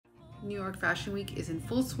New York Fashion Week is in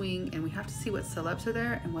full swing and we have to see what celebs are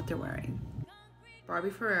there and what they're wearing. Barbie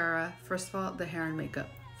Ferreira, first of all, the hair and makeup,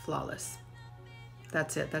 flawless.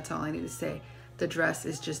 That's it, that's all I need to say. The dress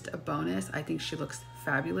is just a bonus. I think she looks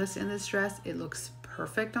fabulous in this dress. It looks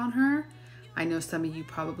perfect on her. I know some of you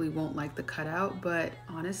probably won't like the cutout, but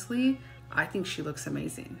honestly, I think she looks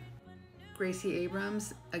amazing. Gracie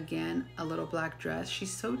Abrams, again, a little black dress.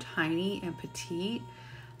 She's so tiny and petite.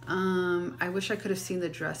 I wish I could have seen the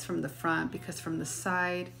dress from the front because from the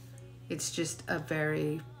side, it's just a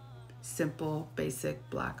very simple, basic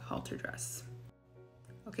black halter dress.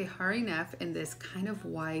 Okay, Nyfw in this kind of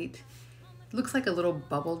white, looks like a little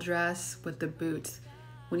bubble dress with the boots.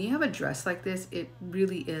 When you have a dress like this, it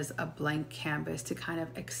really is a blank canvas to kind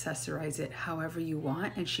of accessorize it however you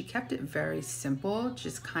want. And she kept it very simple,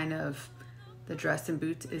 just kind of the dress and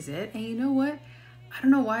boots is it. And you know what? I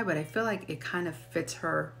don't know why, but I feel like it kind of fits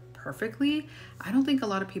her perfectly. I don't think a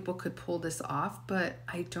lot of people could pull this off, but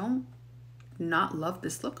I don't not love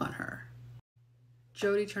this look on her.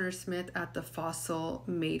 Jodie Turner-Smith at the Fossil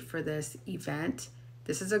made for this event.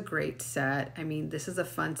 This is a great set. I mean, this is a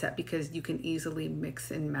fun set because you can easily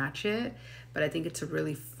mix and match it, but I think it's a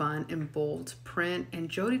really fun and bold print, and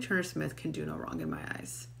Jodie Turner-Smith can do no wrong in my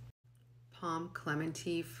eyes. Palm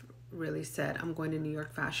Clemente really said, I'm going to New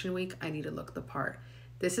York Fashion Week. I need to look the part.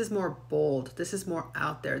 This is more bold. This is more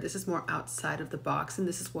out there. This is more outside of the box. And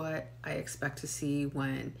this is what I expect to see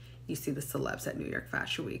when you see the celebs at New York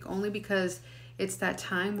Fashion Week, only because it's that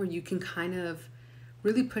time where you can kind of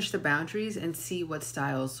really push the boundaries and see what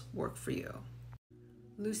styles work for you.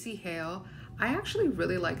 Lucy Hale, I actually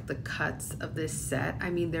really like the cuts of this set.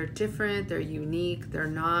 I mean, they're different, they're unique, they're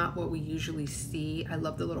not what we usually see. I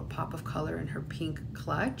love the little pop of color in her pink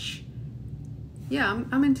clutch. Yeah,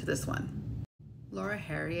 I'm into this one. Laura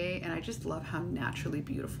Harrier, and I just love how naturally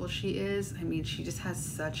beautiful she is. I mean, she just has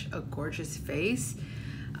such a gorgeous face.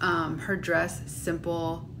 Her dress,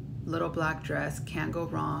 simple, little black dress, can't go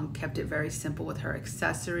wrong, kept it very simple with her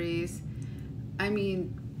accessories. I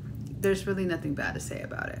mean, there's really nothing bad to say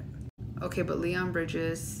about it. Okay, but Leon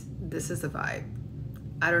Bridges, this is a vibe.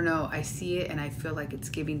 I don't know, I see it and I feel like it's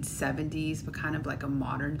giving 70s, but kind of like a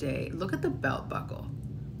modern day. Look at the belt buckle,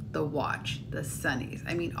 the watch, the sunnies.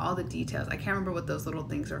 I mean, all the details. I can't remember what those little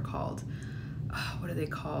things are called. Oh, what are they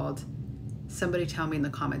called? Somebody tell me in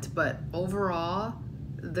the comments, but overall,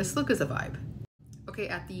 this look is a vibe. Okay,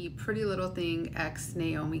 at the Pretty Little Thing x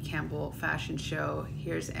Naomi Campbell fashion show,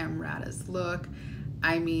 here's Rada's look.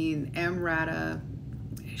 I mean, Rada,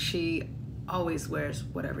 she always wears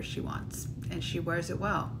whatever she wants, and she wears it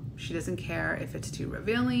well. She doesn't care if it's too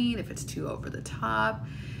revealing, if it's too over the top.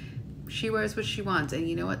 She wears what she wants, and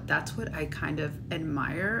you know what? That's what I kind of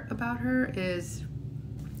admire about her, is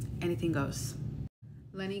anything goes.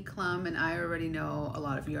 Lenny Klum, and I already know a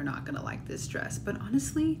lot of you are not gonna like this dress, but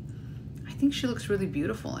honestly, I think she looks really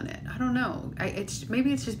beautiful in it. I don't know.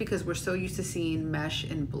 Maybe it's just because we're so used to seeing mesh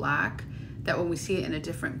in black that when we see it in a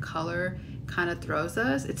different color, kind of throws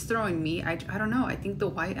us. It's throwing me. I don't know. I think the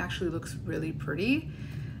white actually looks really pretty.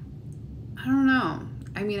 I don't know.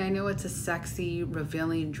 I mean, I know it's a sexy,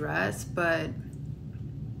 revealing dress, but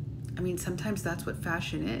I mean, sometimes that's what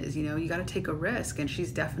fashion is. You know, you got to take a risk, and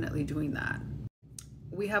she's definitely doing that.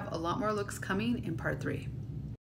 We have a lot more looks coming in part 3.